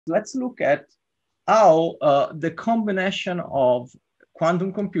Let's look at how the combination of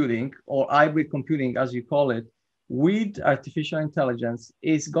quantum computing or hybrid computing, as you call it, with artificial intelligence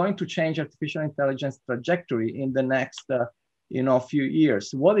is going to change artificial intelligence trajectory in the next few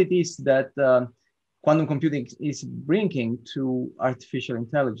years. What it is that quantum computing is bringing to artificial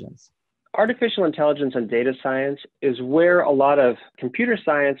intelligence. Artificial intelligence and data science is where a lot of computer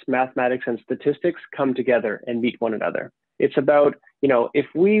science, mathematics, and statistics come together and meet one another. It's about, if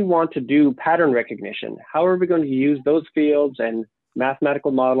we want to do pattern recognition, how are we going to use those fields and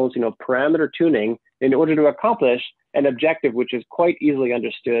mathematical models, parameter tuning in order to accomplish an objective which is quite easily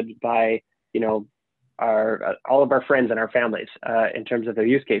understood by, all of our friends and our families in terms of their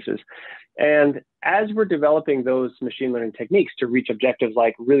use cases. And as we're developing those machine learning techniques to reach objectives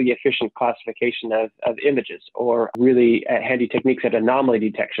like really efficient classification of images or really handy techniques at anomaly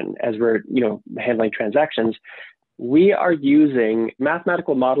detection as we're handling transactions, we are using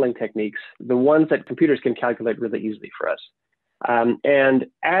mathematical modeling techniques, the ones that computers can calculate really easily for us. And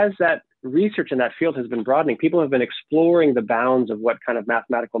as that research in that field has been broadening, people have been exploring the bounds of what kind of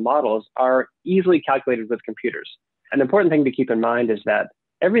mathematical models are easily calculated with computers. An important thing to keep in mind is that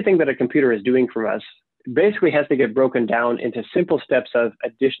everything that a computer is doing for us basically has to get broken down into simple steps of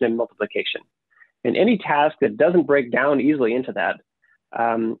addition and multiplication. And any task that doesn't break down easily into that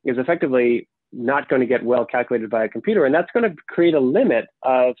is effectively not going to get well calculated by a computer. And that's going to create a limit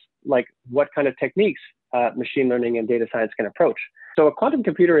of what kind of techniques machine learning and data science can approach. So a quantum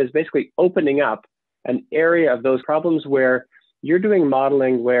computer is basically opening up an area of those problems where you're doing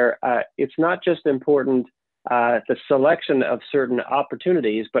modeling where it's not just important the selection of certain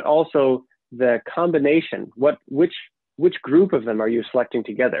opportunities, but also the combination. Which group of them are you selecting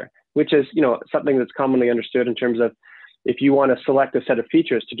together? Which is something that's commonly understood in terms of if you want to select a set of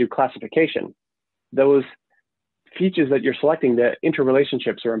features to do classification, those features that you're selecting, the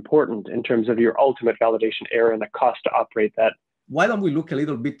interrelationships are important in terms of your ultimate validation error and the cost to operate that. Why don't we look a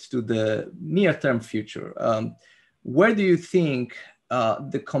little bit to the near-term future? Where do you think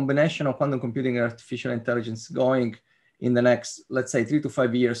the combination of quantum computing and artificial intelligence going in the next, let's say, 3 to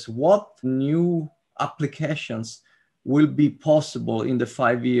 5 years? What new applications will be possible in the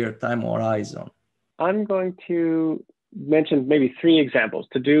 5-year time horizon? I'm going to mention maybe 3 examples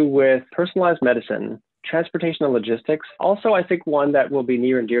to do with personalized medicine, transportation and logistics. Also, I think one that will be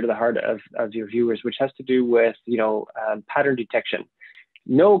near and dear to the heart of your viewers, which has to do with pattern detection.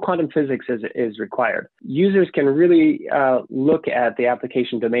 No quantum physics is required. Users can really look at the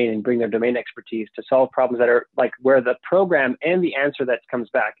application domain and bring their domain expertise to solve problems that are where the program and the answer that comes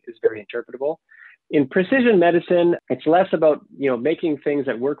back is very interpretable. In precision medicine, it's less about making things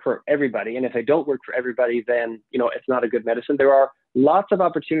that work for everybody. And if they don't work for everybody, then it's not a good medicine. There are lots of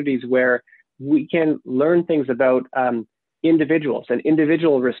opportunities where we can learn things about individuals and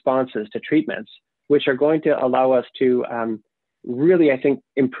individual responses to treatments, which are going to allow us to really, I think,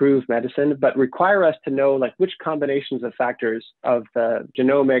 improve medicine, but require us to know which combinations of factors of the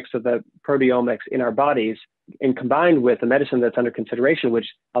genomics or the proteomics in our bodies and combined with the medicine that's under consideration, which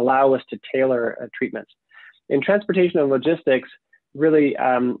allow us to tailor treatments. In transportation and logistics, really,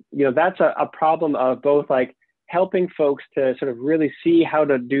 that's a problem of both helping folks to sort of really see how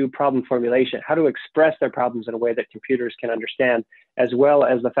to do problem formulation, how to express their problems in a way that computers can understand, as well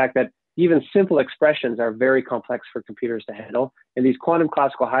as the fact that even simple expressions are very complex for computers to handle. And these quantum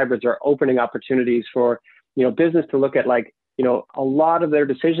classical hybrids are opening opportunities for business to look at a lot of their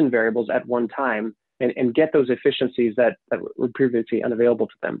decision variables at one time and get those efficiencies that were previously unavailable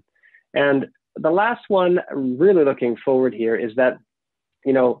to them. And the last one, really looking forward here, is that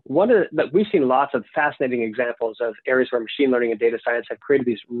we've seen lots of fascinating examples of areas where machine learning and data science have created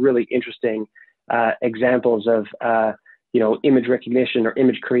these really interesting examples of image recognition or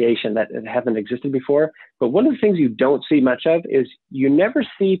image creation that haven't existed before. But one of the things you don't see much of is you never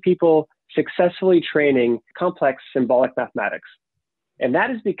see people successfully training complex symbolic mathematics. And that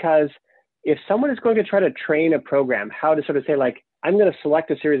is because if someone is going to try to train a program, how to sort of say I'm going to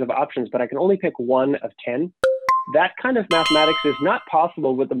select a series of options, but I can only pick 1 of 10, that kind of mathematics is not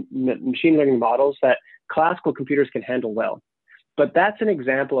possible with the machine learning models that classical computers can handle well. But that's an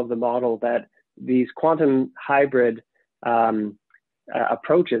example of the model that these quantum hybrid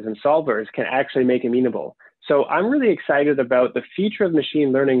approaches and solvers can actually make amenable. So I'm really excited about the future of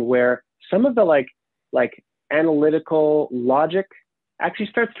machine learning where some of the analytical logic actually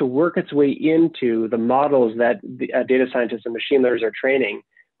starts to work its way into the models that the data scientists and machine learners are training,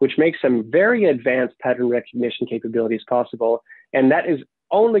 which makes some very advanced pattern recognition capabilities possible. And that is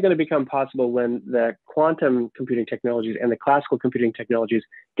only going to become possible when the quantum computing technologies and the classical computing technologies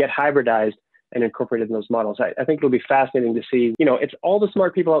get hybridized and incorporated in those models. I think it'll be fascinating to see, you know, it's all the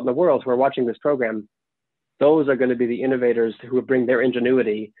smart people out in the world who are watching this program. Those are going to be the innovators who will bring their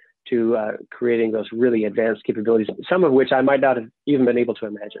ingenuity to creating those really advanced capabilities, some of which I might not have even been able to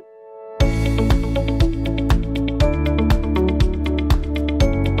imagine.